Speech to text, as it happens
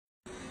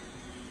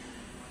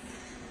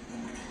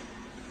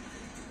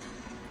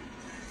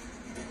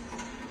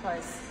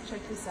Guys,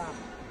 check this out.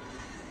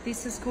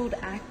 This is called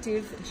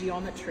active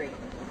geometry.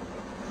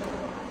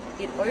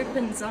 It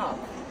opens up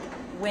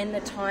when the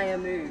tire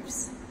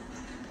moves.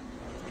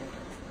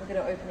 Look at it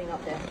opening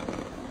up there.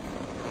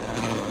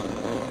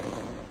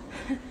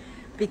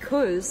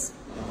 Because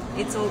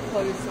it's all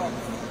closed off.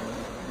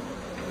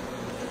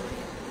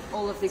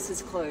 All of this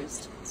is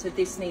closed, so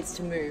this needs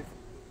to move.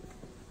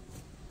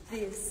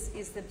 This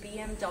is the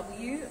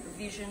BMW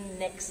Vision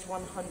Next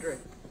 100.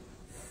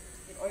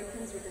 It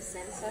opens with a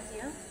sensor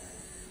here.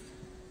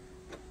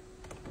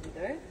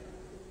 There we go.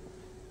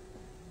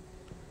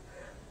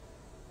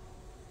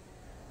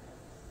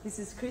 This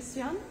is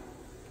Christian.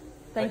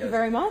 Thank you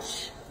very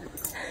much.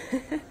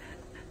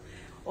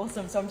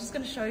 Awesome. So I'm just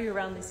going to show you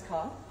around this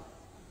car.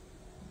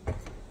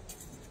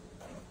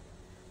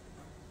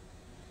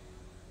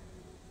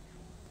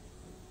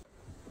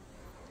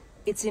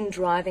 It's in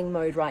driving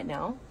mode right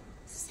now.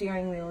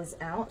 Steering wheel is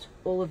out.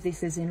 All of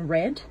this is in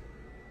red.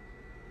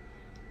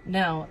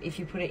 Now, if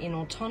you put it in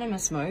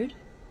autonomous mode,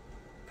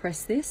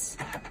 press this.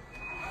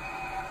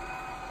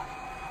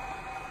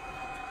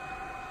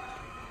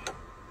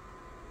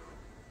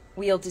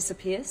 Wheel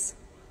disappears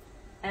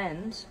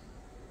and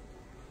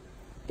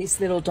this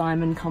little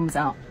diamond comes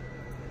out.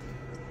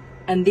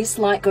 And this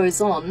light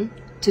goes on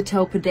to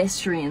tell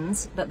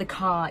pedestrians that the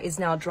car is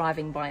now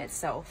driving by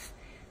itself.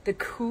 The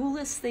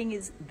coolest thing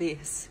is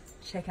this.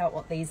 Check out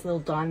what these little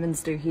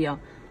diamonds do here.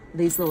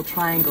 These little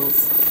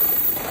triangles.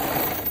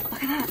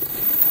 Look at that.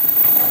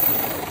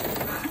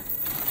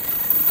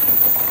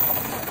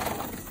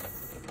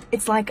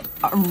 It's like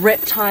a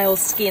reptile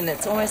skin.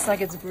 It's almost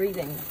like it's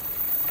breathing.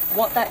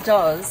 What that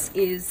does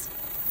is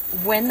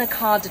when the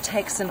car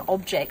detects an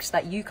object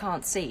that you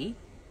can't see,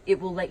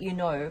 it will let you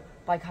know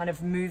by kind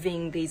of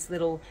moving these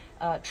little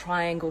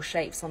triangle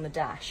shapes on the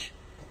dash.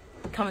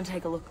 Come and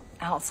take a look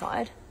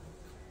outside.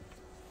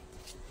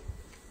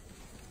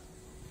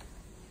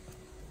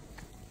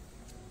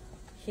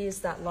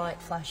 Here's that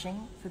light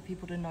flashing for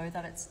people to know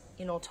that it's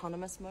in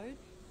autonomous mode.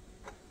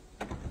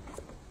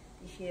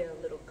 You hear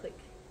a little click.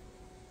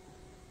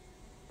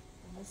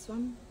 And this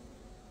one.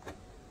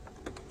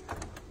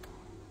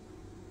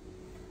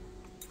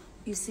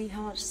 You see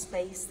how much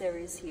space there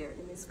is here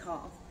in this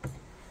car.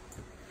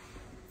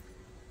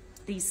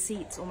 These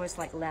seats, almost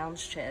like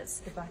lounge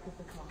chairs, the back of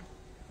the car.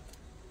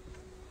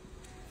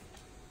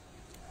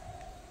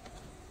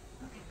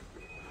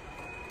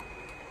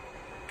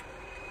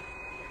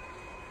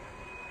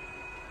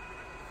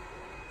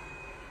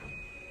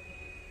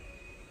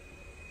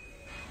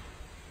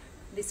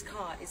 This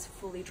car is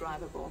fully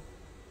drivable.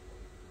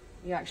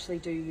 You actually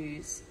do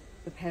use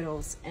the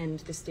pedals and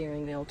the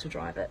steering wheel to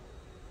drive it.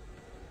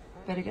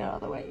 Better get out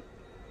of the way.